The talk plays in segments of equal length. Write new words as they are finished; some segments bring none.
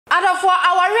Adafo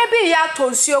aware bi ya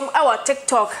tonsuom ewo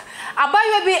TikTok.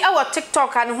 Abaye bi ewo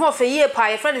TikTok and ho fe ye pa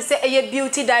ye friend say eye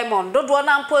beauty diamond. Dodo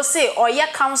na mpo say oye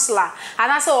counselor.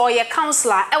 Ana say oye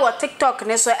counselor ewo TikTok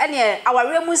ne so ene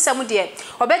aware mu nsam de.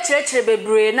 Obe kirekire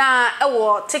bebre na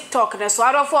ewo TikTok ne so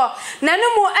adafo.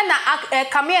 Nanumu ena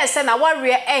kamea se na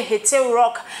warrior hit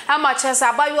rock. Ama chese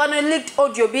abaye no leaked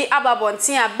audio bi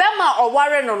ababonten a bema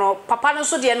oware no papa no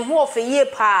so de ne ho fe ye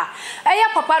pa. Eye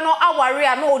papa no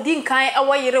aware no odi nkan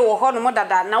ewo yire wo ho no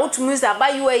modada na utumi za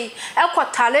abayiwa yi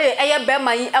ekotale eye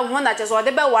bema yi ehwo na cheso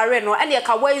ode be ware no ene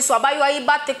ka wai so abayiwa yi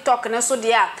ba TikTok ne so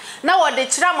de a na wode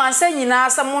kira mansa nyina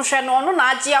asem hwe no no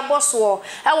na age aboso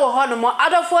ewo ho no mo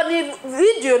adofo ni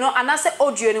video no anase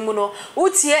audio ni mu no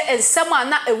utie ensem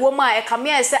na ewo ma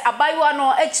ekamia ese abayiwa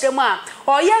no ekire mu a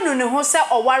oye no ne ho se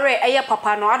oware eye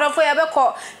papa no adofo ye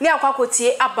beko ni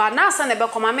akwakotie aba na asa ne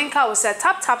beko mamenka wo se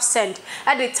tap send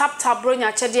e de tap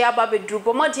bronya chede aba bedru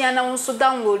bomodian na so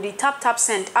download the tap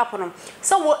send app no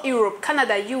so wo Europe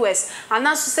Canada US and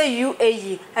also say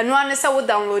UAE and one say wo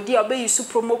download the obey use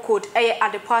promo code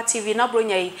adepa TV na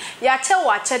bronya yi ya che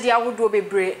wa chede awodo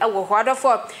bebre e wo ho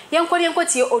adofo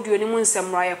yenkotie audio ni mu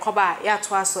nsemra ye koba ya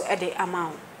to aso e de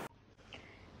amount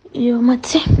yo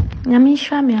mate nyame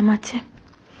hwa me amate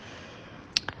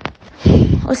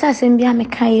o sa sem bia me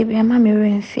kai bia ma me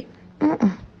renfi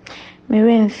me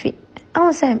renfi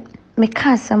I say me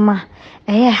ka sama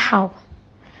how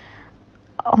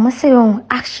almost say on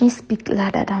action speak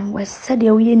louder than words said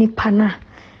you ye nipa na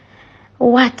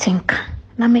what think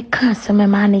na me ka sama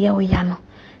ma na ye oya no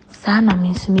sa na me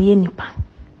nso me ye nipa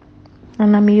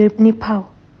na me ye nipa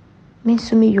me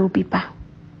nso me ye obi ba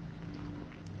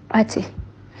ati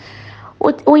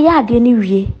o ya de ni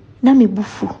wie na me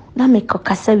bufu na me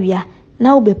kokasa wia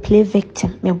na obe play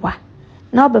victim me wa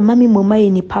na obe mami mama ye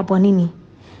nipa bonini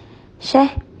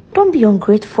she don't be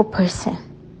ungrateful person.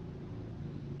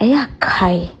 Eya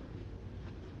kai.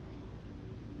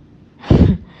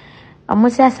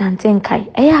 Amusia santen kai.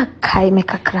 Eya kai me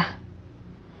kakra.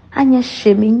 Anya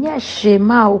sheme nya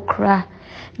shema okra.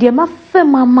 De ma fe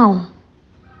mama.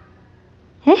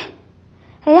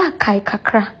 Eya kai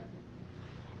kakra.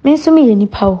 Me so me yeni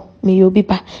pawo me yobi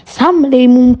ba. Samle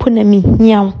mu mpo na me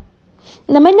hiaw.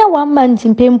 Na manya 1 month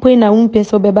mpempo na umpe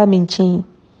so beba me nchin.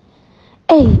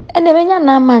 Ene benya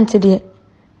na amante de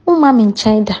umma me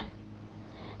nchen da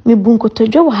me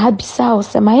bunkotodwo wa habisa o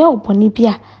se maye oboni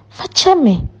bia fa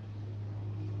cheme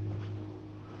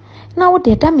na wo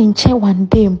de da me nchen one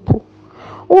day mpo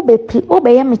wo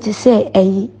be ye me te se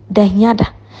da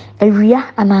hiada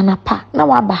awia ananapa na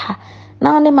wa ba ha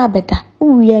na one ma beda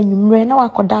uwi anwumre na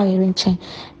wakoda yere nchen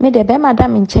me de be ma da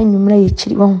me nchen nwumre ye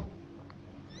chiri won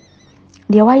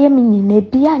de wa ye me nyina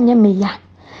bia anya me ya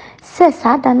se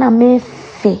sada na me fe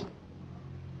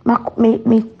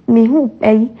me hu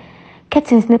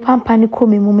curtains ne pampa ne ko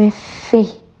me mu me fe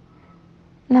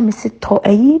na me se to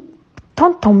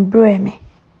tontom bre me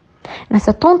na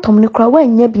se tontom ne kra wa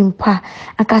nya bi mpa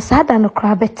aka sada no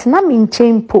kra betena me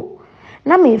nchempo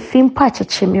na me fi mpa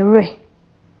cheche me re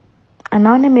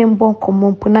ana one me mbon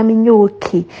komompo na me nye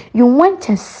okay you want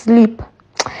to sleep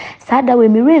sada we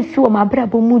me re fi o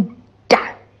mabrabo mu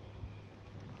da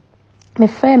me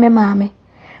fe me mame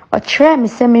o try me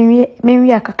se me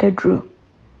akakaduro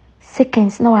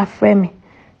seconds na wa frame me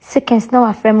seconds na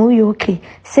wa frame we okay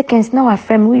seconds na wa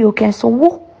frame we okay so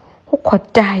wo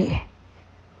die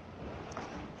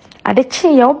ade chi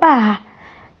ye oba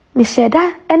me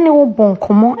sheda ene wo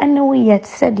bonkomo ene wo yet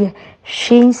said ye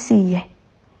shensi ye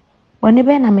woni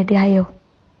be na me de ayo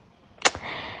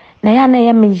na ya na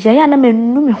ye me ya na me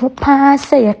nu me ho pa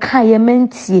se ye ka ye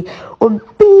mentie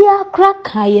obia kra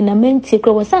ka ye na mentie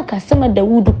kra wasanka sema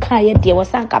Dawudu ka ye de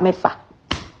wasanka mefa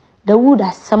Dawudu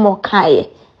asemo ka ye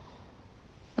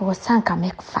wasanka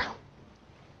mefa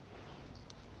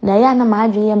na ya na ma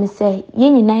adwe ye me se ye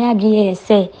nyina ya adwe ye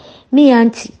se me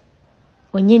auntie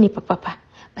onye ni papa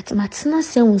but matena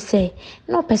se won se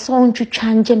no person on twitwa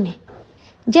anje me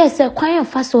je se kwan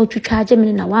fa so twitwa anje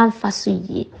me na wan fa so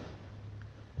yie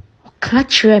ka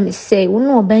kire me say wo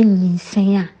no ba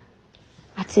nyinsen a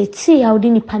ateti ya odi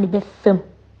nipa ne be fam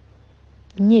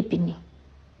nye bi ni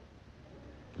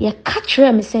ye ka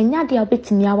kire me say nya de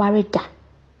obetimi aware da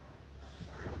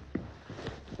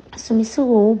so mi so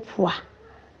wo bua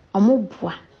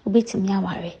omobua obetimi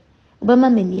aware obema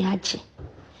mani age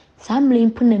samle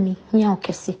mpu na mi hia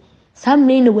okese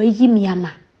samle na wayi mi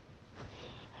ama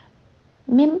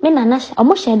me na na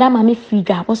omo sheda ma me free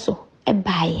dwa boso e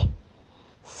baaye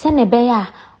sene be ya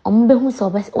ombehu so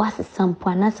was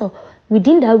sampo na so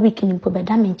within that week ni po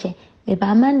beda menche me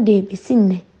ba Monday be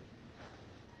sinne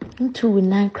into we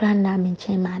 9 kra na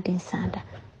menche ma den sada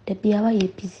da bia wa ye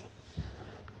busy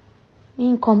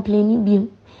In complaining be.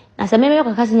 Na se me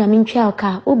ka kasi nya me ntwa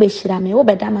oka, wo be hira me, wo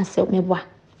be da mase me boa.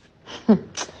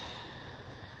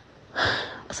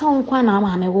 So nkwa na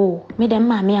ma me wo, me dem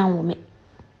ma me anwo me.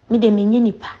 Me dem enye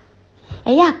nipa.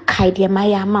 Eya kai de ma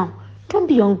ya ma. Don't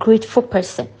be ungrateful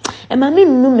person. E ma me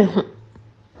nnu me ho.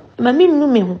 E ma me nnu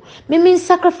me ho. Me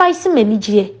sacrifice me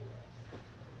nigye.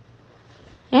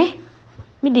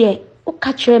 Me de o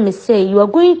ka kire me say you are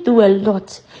going through a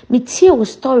lot. Me tie wo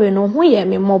story no ho ye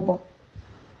me mobo.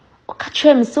 O ka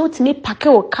kire me say o ti me pake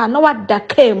wo ka na wa da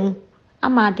ka mu.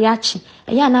 Ama de achi.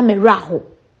 Eya na me ra ho.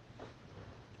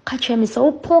 Ka kire me say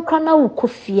o pon kra na wo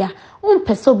kofia. O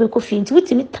mpese obe kofia nti wo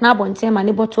ti me tana bonten ma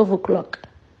ne 12 o'clock.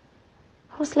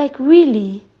 I was like,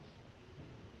 really?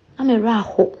 I'm a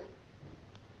raho.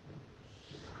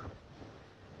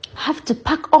 I have to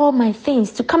pack all my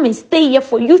things to come and stay here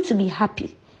for you to be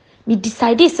happy. Me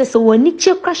decided so when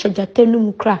you crash a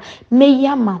jatenu mukra, me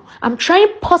yama. I'm trying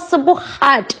possible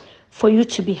hard for you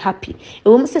to be happy. It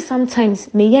will say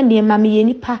sometimes me yen de mami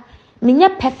yenipa, me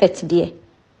nya perfect dear.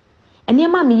 And ye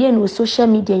mami yen with social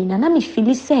media in and me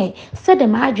feel say the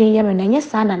margin yemen and yes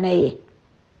sana na ye.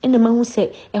 And the man who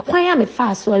say, a choir me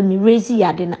fast so me raise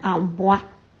yard in amboa.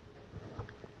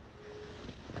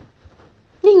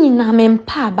 Nini na me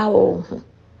mpa ba wo ho.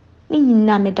 Nini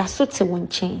na me da so te won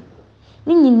chen.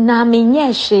 Nini na me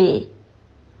nye hwe.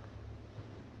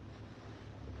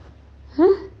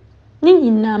 Nini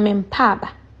na me mpa ba.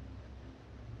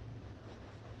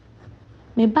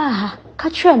 Me ba ha ka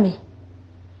kire me.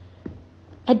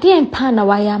 E dey mpa na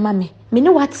wa ya ma me. Me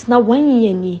ne what na 1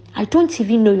 year ni. I don't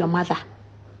even know your mother.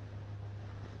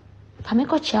 Kame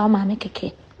ko chia o ma me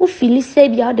keke. Wo feel say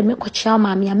bia o de me ko chia o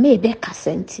ma me a me be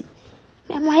kasenti.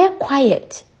 Am I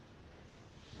quiet?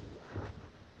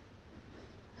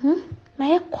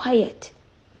 My quiet.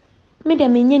 Me de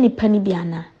me nyeni pani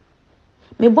biana.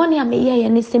 Me boni a me ye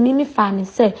ne se me fa ne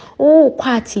se oh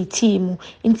kwati team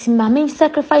nti ma me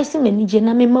sacrifice me nije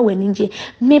na me ma wani nje.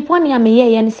 Me boni a me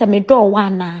ye ne se me do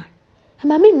wana.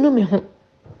 Ma me nnu me ho.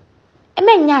 E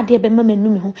me nya de be ma me nnu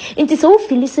me ho. Nti se wo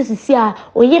feel sisi a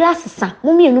o yira asesa.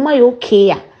 Mo me enu ma ye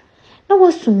okay a. Na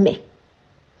wo sume.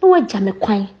 Na wo gya me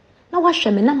kwan. Na wa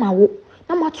hwe me na mawo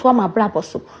na mato ma brabo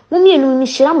so mo mienu ni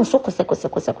hira mo so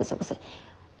kose.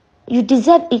 You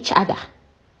deserve each other.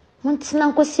 Montina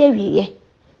nkosi awiye.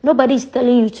 Nobody is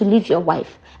telling you to leave your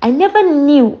wife. I never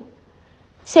knew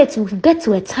say it would get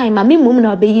to a time me mum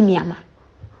na obeyi mi ama.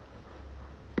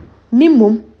 Me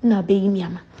mum na obeyi mi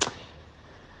ama.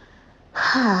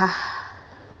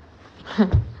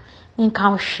 Minka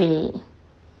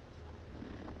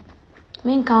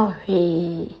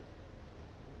hwe.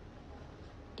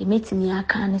 The mate me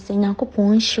aka ne se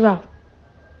Nyankopon hira.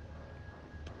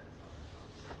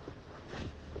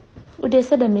 Wo de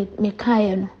se da me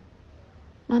kae no.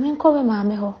 Ma me nko we ma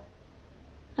me ho.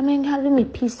 Na me have me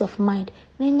peace of mind.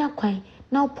 Na nya kwan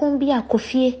na pon bi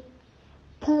akofie.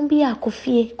 Pon bi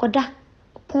akofie koda.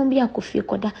 Pon bi akofie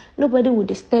koda. Nobody will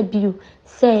disturb you.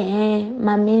 Say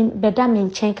ma me beda me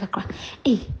nchen kakra.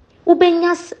 Wo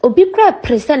benyas obi kra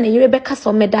prese na yire beka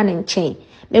so meda ne nchen.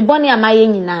 Me boni amaye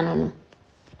nyina no.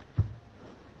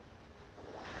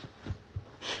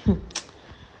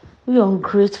 You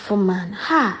ungrateful man.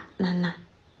 Nana.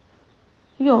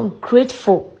 You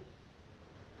ungrateful.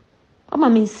 Oma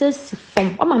me say si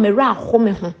fom. Oma me ra ho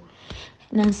me ho.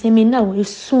 Na se me na we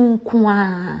sun kwa.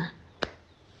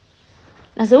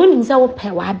 Na se woni nsa wo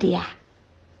pe wa de a.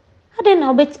 Ade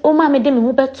na obet o ma me de me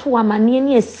ho beto amane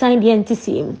ne esan de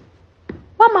antisem.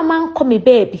 Wa mama nko me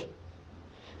baby.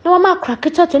 Na wa ma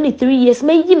kraketa 23 years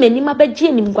me yi mani ma bagye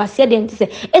anim gwase de antise.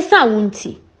 Esa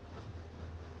wonti.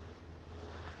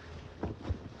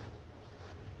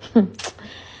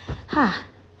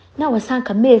 Na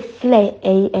wasanka me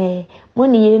fle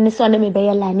money ni so na me be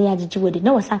yala ni agigi wodi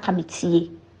na wasanka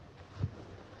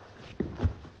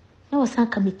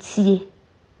metie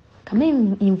ka me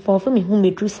involve me hu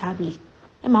me dru sably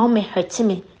e ma o me hurt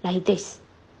me like this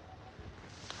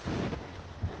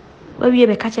we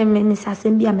be catch me ni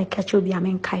sasem bia me catch obi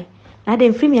amenkai na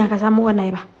dem free me akasa mo na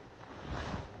iba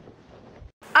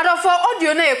Adofo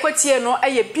audio na ekwatie no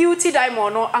eye beauty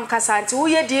diamond no ankasa nti wo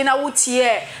ye di na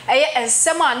wotie eye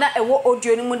ensem a na ewo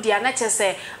audio ni mu dia na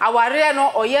chese aware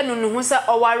no oye no nuhu se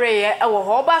oware ye ewo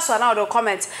ho ba so na do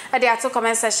comment e dey ato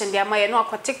comment section dia maye no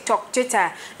akọ TikTok,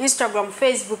 Twitter, Instagram,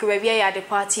 Facebook we bia ya de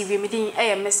party we midin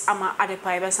eye miss ama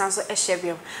adepa e be sanso e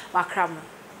hyebiom wakram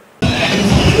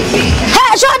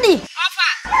Hey Johnny Ofa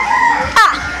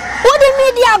what the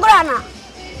media grana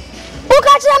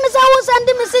Ukacha me say wo send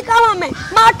me sika wa me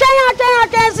ma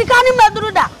atwen sika ni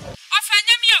madruda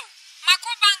Ofanya mi o mako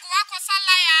bank wa ko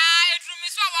sala ya edru mi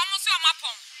so wa mo so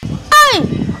mapon Ai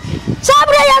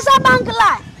Abre yasa bank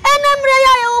line. Enemre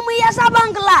ya yomu yasa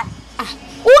bank line.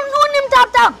 Unim tap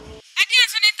tap. Edi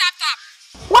so ni tap tap.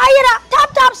 Why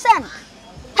tap send?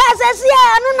 Has a sia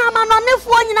anu na mano ne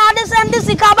fo nyina de send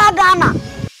sika ba Ghana.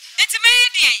 Enti me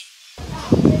dey.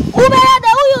 Ube ya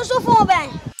da u use phone ben.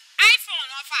 iPhone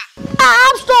offer.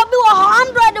 App Store be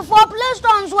 100 for Play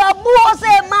Store so bu o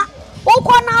say ma.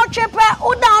 Ukọ na chepe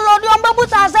u download your mbebu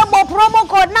ta say bo promo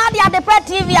code na dia de pet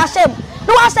TV asem.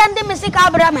 No send me sika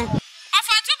bra me.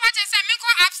 Offer two patches say me ko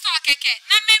App Store keke.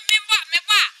 Na me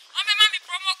ba. O me ma me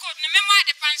promo code na me mo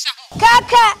ade pansha ho.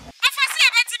 Keke. Offer see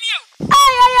abetimi o. Ay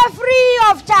free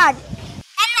of charge.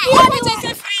 What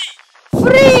is free?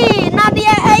 Free na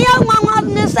dia nwanwa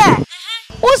ni say.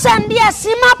 Usandi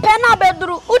asima pena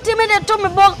bedru utimi de to me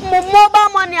mobile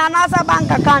money anasa bank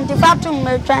account fatum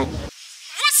me twan.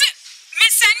 Wose me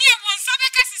sani e won sabe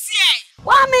ka sisi e.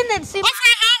 1 minute si.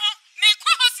 Offer ha ho me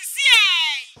ko ho sisi e.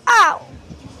 Ah.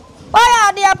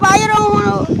 Oya dia pa yero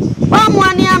hu. Wa mo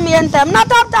ani amientem na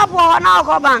tap ho na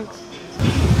ko bank.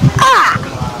 Ah.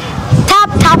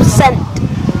 Tap send.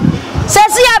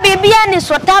 Sesi ya bibia ni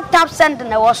so tap send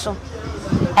na wo so.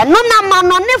 Eno na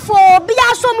manone fo obi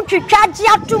asom twitwaje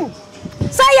atum.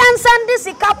 Say yan send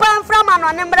sika pan from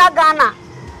manone mbra Ghana.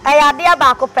 Ayade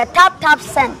ba ko pe tap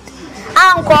send.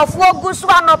 Ankofo gusu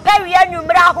anope wi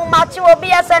anwumra ahomate obi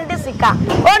send sika.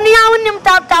 Oni ahonim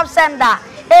tap sender.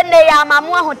 Ene ya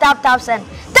mamu ahu tap send.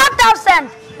 Tap send.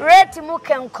 Rate mu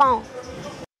kenkon.